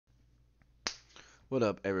What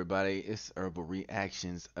up, everybody? It's Herbal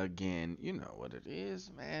Reactions again. You know what it is,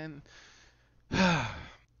 man.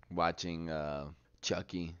 Watching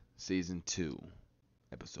Chucky season 2,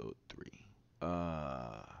 episode 3.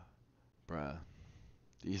 Uh, bruh,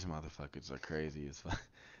 these motherfuckers are crazy as fuck.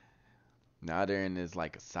 Now they're in this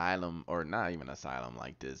like asylum, or not even asylum,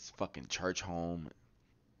 like this fucking church home.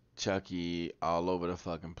 Chucky all over the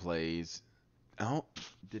fucking place. Oh,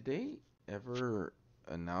 did they ever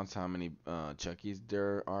announce how many Chuckies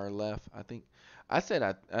there are left? I said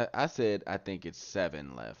I think it's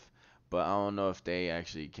 7 left, but I don't know if they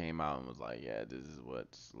actually came out and was like, yeah, this is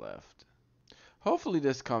what's left. Hopefully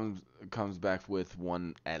this comes back with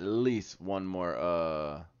one at least one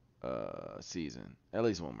more season. At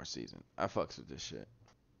least one more season. I fucks with this shit.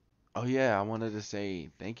 Oh yeah, I wanted to say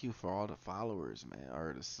thank you for all the followers, man,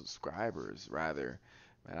 or the subscribers rather.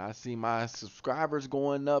 Man, I see my subscribers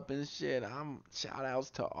going up and shit. I'm shout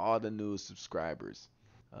outs to all the new subscribers.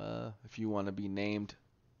 If you want to be named,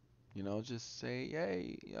 just say,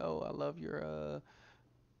 "Hey, yo, I love your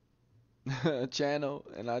channel,"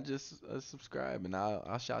 and I just subscribe, and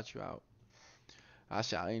I'll shout you out. I'll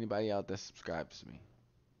shout anybody out that subscribes to me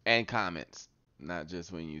and comments. Not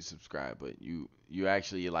just when you subscribe, but you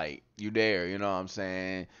actually like you there. You know what I'm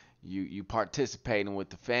saying? You participating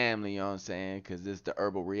with the family. You know what I'm saying? Because this the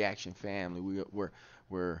Herbal Reaction family. We're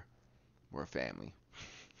we're a family.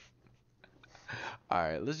 All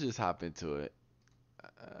right, let's just hop into it.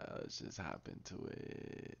 Let's just hop into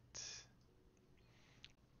it.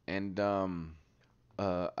 And I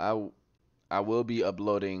will be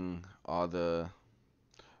uploading all the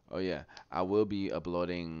Oh yeah, I will be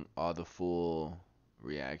uploading all the full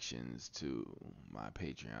reactions to my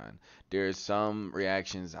Patreon. There's some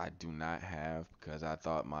reactions I do not have because I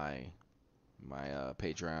thought my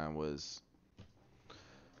Patreon was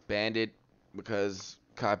banned because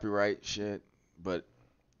copyright shit, but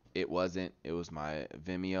it wasn't. It was my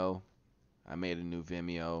Vimeo. I made a new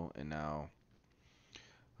Vimeo and now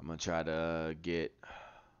I'm gonna try to get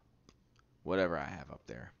whatever I have up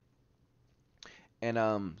there. And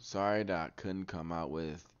sorry that I couldn't come out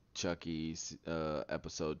with Chucky's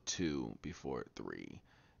episode 2 before 3.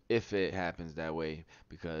 If it happens that way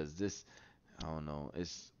because this I don't know,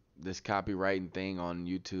 it's this copywriting thing on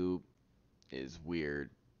YouTube is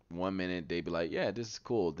weird. One minute they be like, "Yeah, this is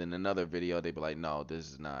cool." Then another video they be like, "No,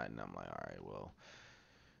 this is not." And I'm like, "All right, well,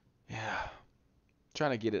 yeah."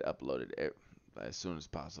 Trying to get it uploaded as soon as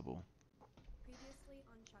possible. Previously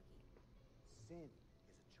on Chucky. Sin is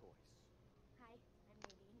a choice. Hi, I'm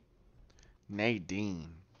Nadine.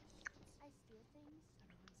 Nadine. I steal things.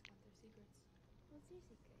 Everyone's got their secrets. What's your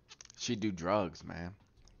secret? She do drugs, man. Reincarnate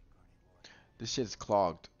Orion. This shit's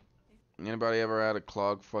clogged. Anybody ever had a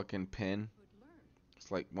clogged fucking pen? Would learn.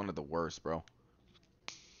 It's like one of the worst, bro. I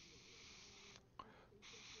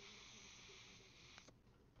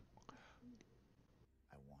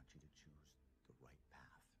want you to choose the right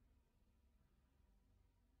path.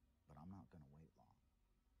 But I'm not gonna wait long.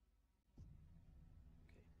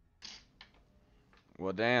 Okay.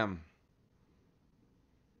 Well, damn.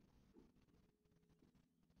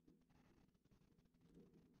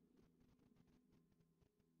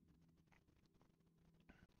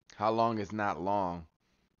 How long is not long?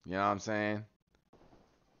 You know what I'm saying?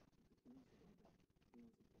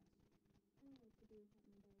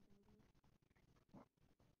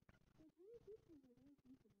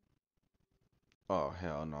 Oh,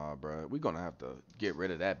 hell no, bro. We gonna have to get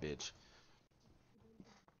rid of that bitch.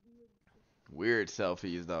 Weird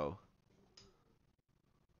selfies, though.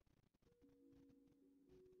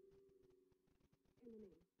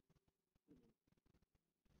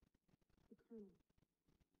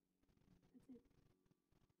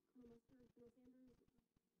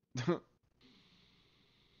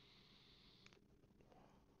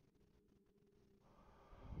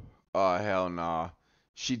 Oh, hell nah.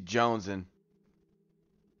 She jonesing.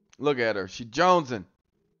 Look at her. She jonesing.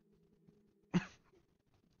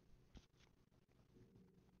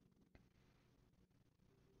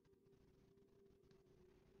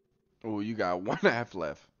 Oh, you got one half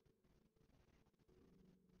left.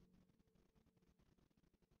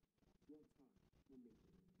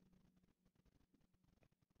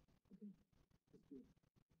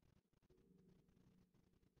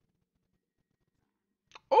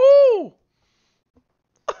 Oh!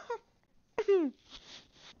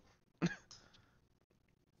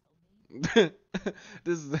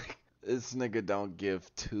 this this nigga don't give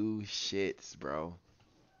two shits, bro.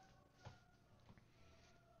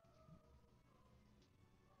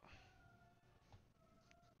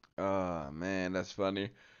 Oh man, that's funny.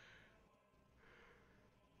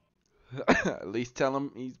 At least tell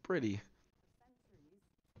him he's pretty.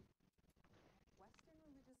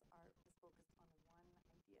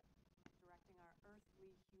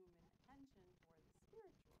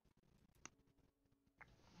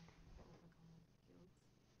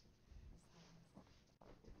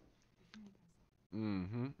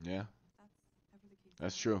 Mm-hmm. Yeah, If that's ever the case, that's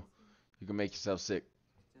then true. obviously. You can make yourself sick.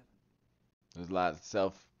 Definitely. There's a lot of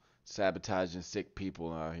self-sabotaging sick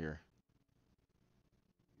people out here.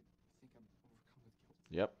 You think I'm overcome with guilt?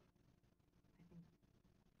 Yep. I think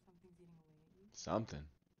something's eating away at you. Something.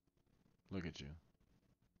 Look at you.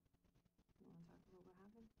 You want to talk about what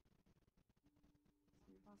happened?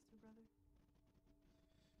 So your foster brother?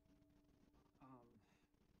 Um,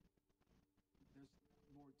 there's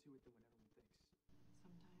more to it than what everyone thinks.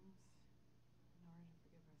 Sometimes, in order to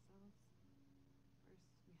forgive ourselves, first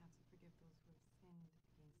we have to forgive those who have sinned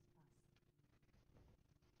against us.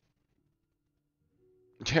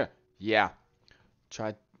 Yeah. Yeah.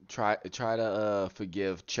 Try try to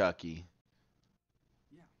forgive Chucky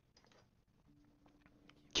Yeah.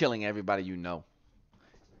 killing everybody you know.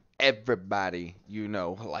 Everybody you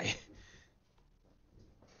know. Like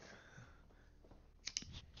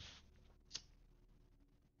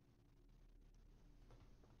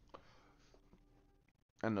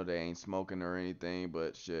I know they ain't smoking or anything,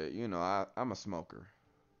 but shit, you know, I'm a smoker.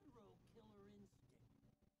 Hero killer instinct.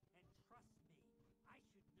 And trust me, I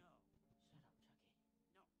should know. Shut up, Chucky.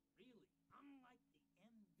 No, really, I'm like the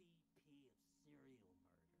MVP of serial murder.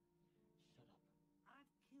 Shut up.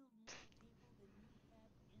 I've killed more people than you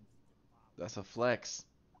have That's a Insta-followers. flex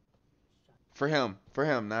Shut. for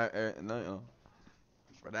him, not no,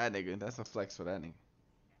 for that nigga. That's a flex for that nigga.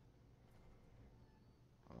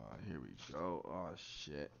 Oh, here we go. Oh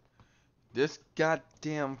shit, this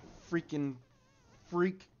goddamn freaking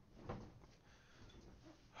freak.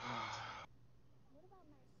 What about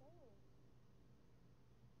my soul?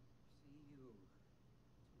 See you tomorrow,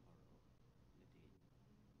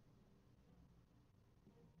 Nadine.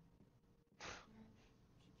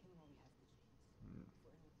 She can't only have the genes. For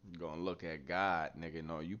anyone You gonna look at God, nigga.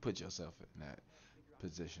 No, you put yourself in that can't figure out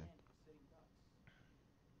position. what a setting does.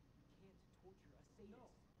 You can't torture a sadist. No,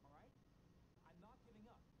 all right? I'm not giving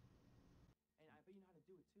up. And I bet you know how to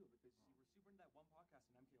do it too, because you were super into that one podcast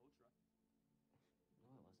on MK Ultra.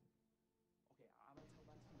 No, I wasn't. Okay, I'm gonna tell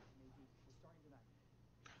that to you, Nadine. We're starting tonight.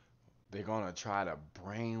 They're gonna try to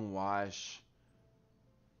brainwash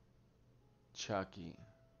Chucky.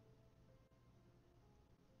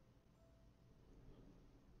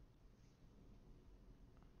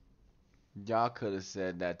 Y'all could have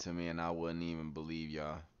said that to me and I wouldn't even believe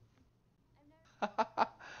y'all.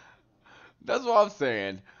 That's what I'm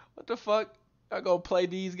saying. What the fuck? I go play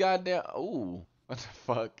these goddamn. Ooh, what the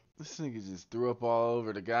fuck? This nigga just threw up all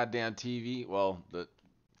over the goddamn TV. Well, the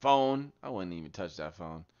phone. I wouldn't even touch that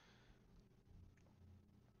phone.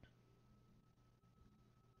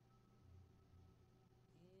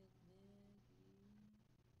 Yes, Maggie.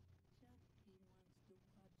 Chucky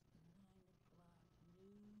wants to watch the 9 o'clock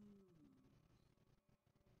news.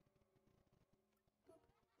 Boop.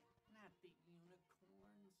 Not the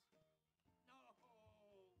unicorns. No, no, no, no,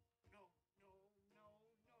 no.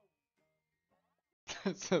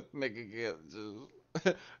 This nigga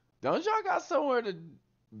just. Don't y'all got somewhere to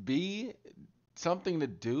be? Something to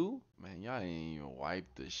do? Man, y'all ain't even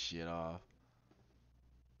wipe the shit off.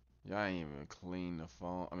 Y'all ain't even clean the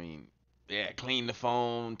phone. I mean, yeah, clean the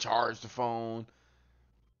phone, charge the phone.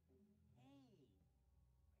 Hey.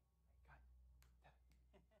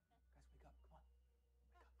 Guys, wake up.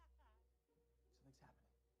 Come on. Wake up. Something's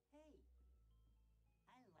happening. Hey,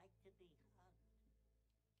 I like to be hugged.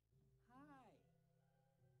 Hi,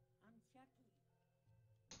 I'm Chucky.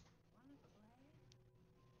 Wanna play?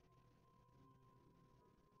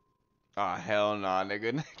 Ah, hell nah,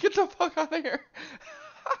 nigga. Get the fuck out of here.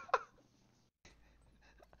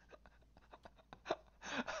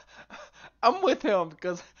 I'm with him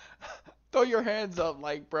because throw your hands up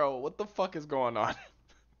like, bro, what the fuck is going on?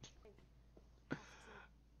 I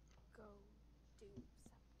have to go do something.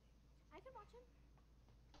 I can watch him.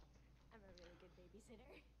 I'm a really good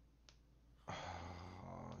babysitter.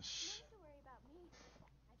 Oh, No need to worry about me.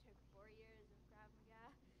 I took 4 years of Krav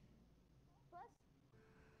Maga. Plus,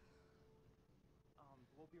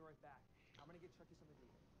 We'll be right back. I'm gonna get Chucky something to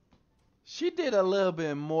eat. she did a little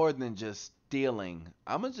bit more than just stealing.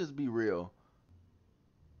 I'ma just be real.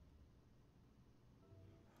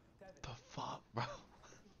 Devin. The fuck, bro?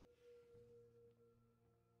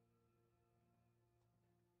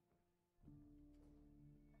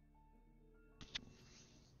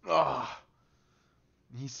 Ah,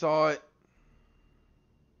 he saw it.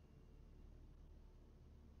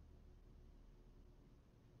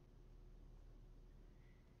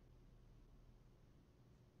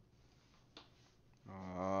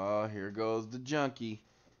 Oh, here goes the junkie.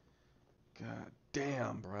 God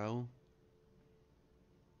damn, bro.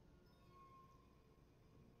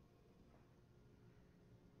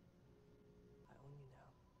 I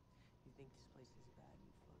think this place is bad,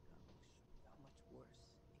 you fuck up. I'll show you how much worse it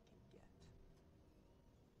can get.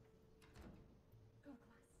 Go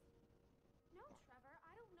class. No, Trevor,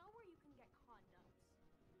 I don't know where you can get condoms.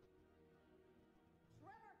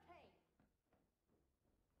 Trevor Kane!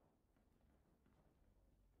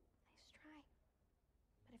 Nice try.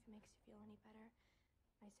 But if it makes you feel any better,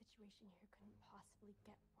 my situation here couldn't possibly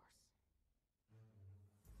get worse.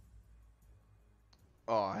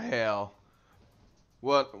 Oh hell.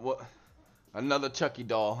 What? Another Chucky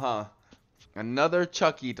doll, huh? Another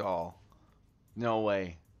Chucky doll. No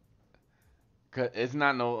way. It's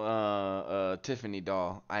not no Tiffany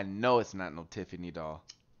doll. I know it's not no Tiffany doll.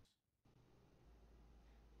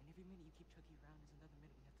 And every minute you keep Chucky around is another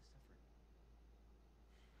minute we have to suffer.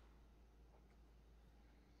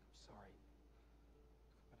 I'm sorry.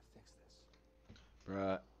 I'm gonna fix this.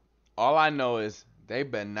 Bruh. All I know is they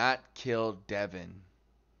better not kill Devin.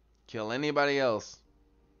 Kill anybody else.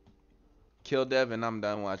 Kill Devin, I'm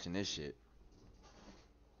done watching this shit.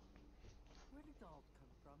 Where did the alt come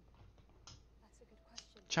from? That's a good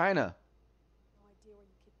question. China. No idea where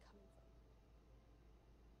you keep coming from.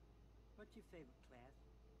 What's your favorite class?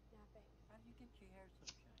 Napping. How do you get your hair so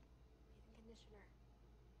shiny? Leave-in conditioner.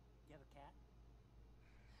 You have a cat?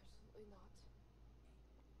 Absolutely not.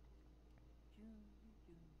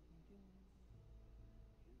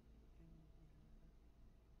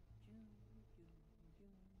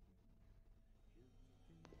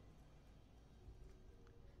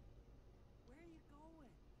 Where are you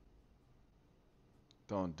going?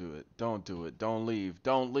 Don't do it. Don't do it. Don't leave.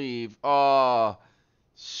 Don't leave. Oh,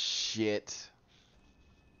 shit.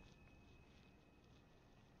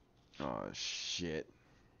 Oh, shit.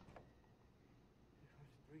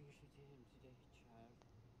 What brings you to him today, child?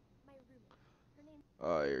 My roommate. Her name.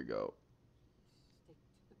 Oh, here you go. Stick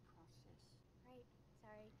to the process. Right.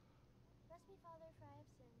 Sorry. Bless me, Father, for I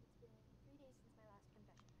have sinned. It's been 3 days since my last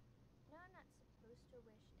confession. I know I'm not supposed to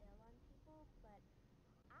wish ill on people, but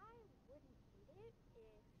I wouldn't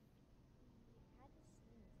hate it if he had to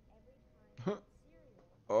sneeze every time he ate cereal.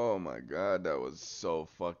 Oh my god, that was so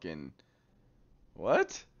fucking.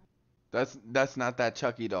 What? That's not that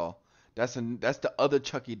Chucky doll. That's the other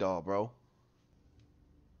Chucky doll, bro.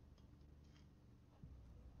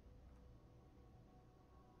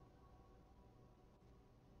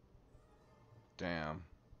 Damn.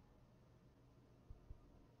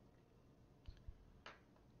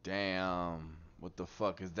 Damn. What the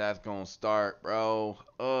fuck is that gonna start, bro?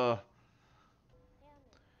 And in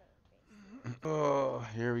third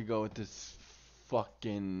base. Here we go with this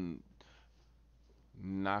fucking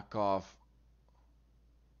knockoff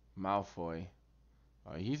Malfoy.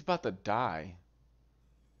 He's about to die.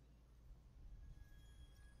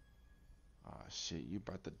 Oh shit, you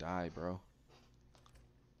about to die, bro.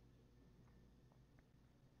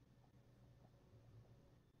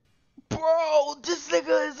 Bro, this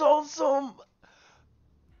nigga is on some.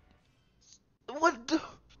 What the?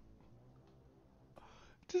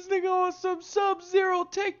 This nigga on some Sub-Zero,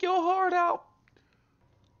 take your heart out.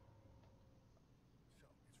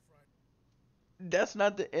 That's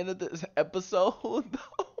not the end of this episode.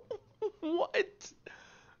 What?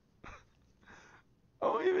 I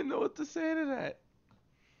don't even know what to say to that.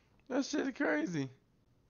 That shit crazy.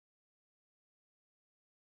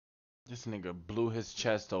 This nigga blew his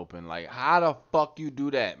chest open. Like, how the fuck you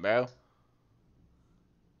do that, bro? Oh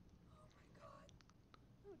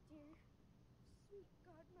dear. Sweet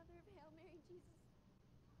godmother of Hail Mary, Jesus.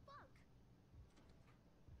 Fuck!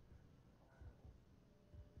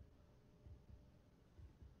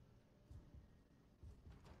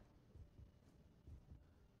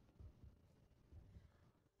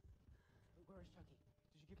 Where's Chucky?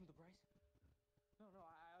 Did you give him to Bryce? No,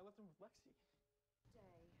 I left him with Lexi.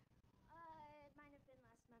 Day. It might have been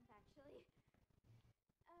last month, actually.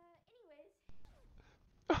 Anyways.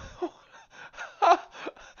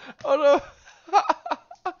 Oh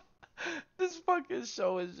no. This fucking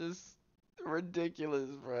show is just ridiculous,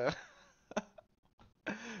 bro.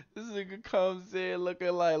 This nigga comes in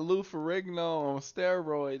looking like Lou Ferrigno on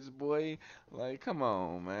steroids, boy. Like, come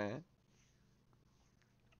on, man.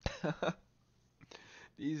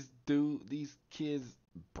 These kids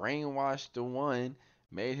brainwashed the one,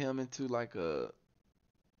 made him into like a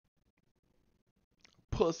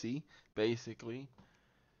pussy, basically.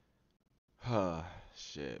 Huh,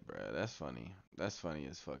 shit, bro. That's funny. That's funny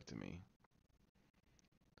as fuck to me.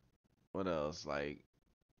 What else? Like,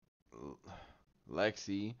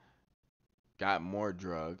 Lexi got more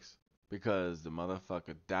drugs because the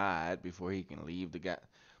motherfucker died before he can leave the guy.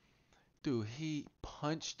 Dude, he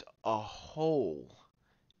punched a hole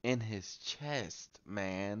in his chest,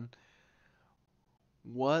 man.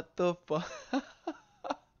 What the fuck?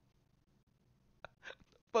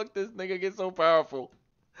 Fuck this nigga get so powerful?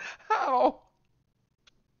 How?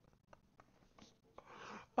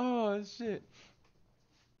 Oh shit.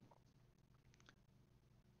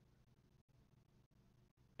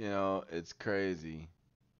 You know, it's crazy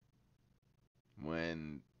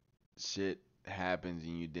when shit happens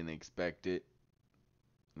and you didn't expect it.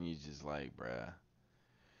 And you just like, bruh.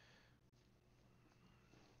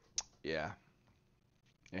 Yeah,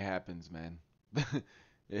 it happens, man.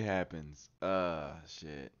 It happens.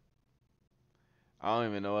 Shit. I don't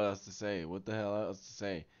even know what else to say. What the hell else to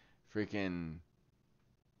say? Freaking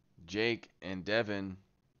Jake and Devin,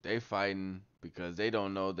 they fighting because they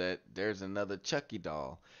don't know that there's another Chucky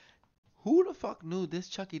doll. Who the fuck knew this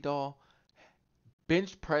Chucky doll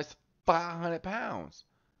bench press 500 pounds?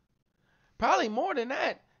 Probably more than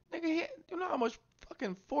that. Nigga, you know how much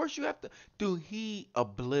fucking force you have to. Dude, he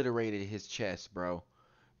obliterated his chest, bro.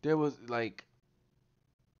 There was like,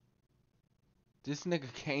 this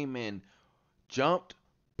nigga came in, jumped,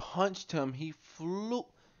 punched him, he flew.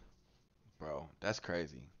 Bro, that's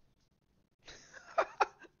crazy.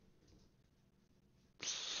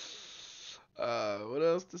 What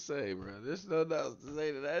else to say, bro? There's nothing else to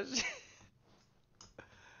say to that shit.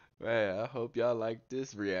 Man, I hope y'all liked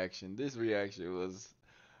this reaction. This reaction was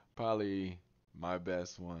probably my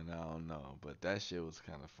best one. I don't know, but that shit was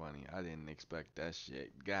kind of funny. I didn't expect that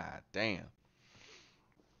shit. God damn.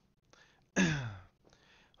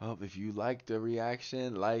 Well, if you like the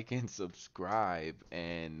reaction, like and subscribe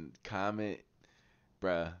and comment,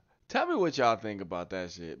 bruh. Tell me what y'all think about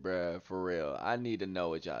that shit, bruh. For real. I need to know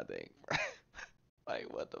what y'all think.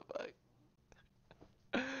 Like, what the fuck?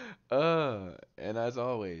 And as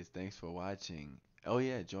always, thanks for watching. Oh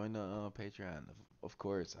yeah, join the Patreon. Of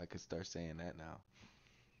course, I could start saying that now.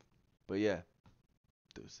 But yeah,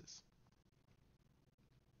 deuces.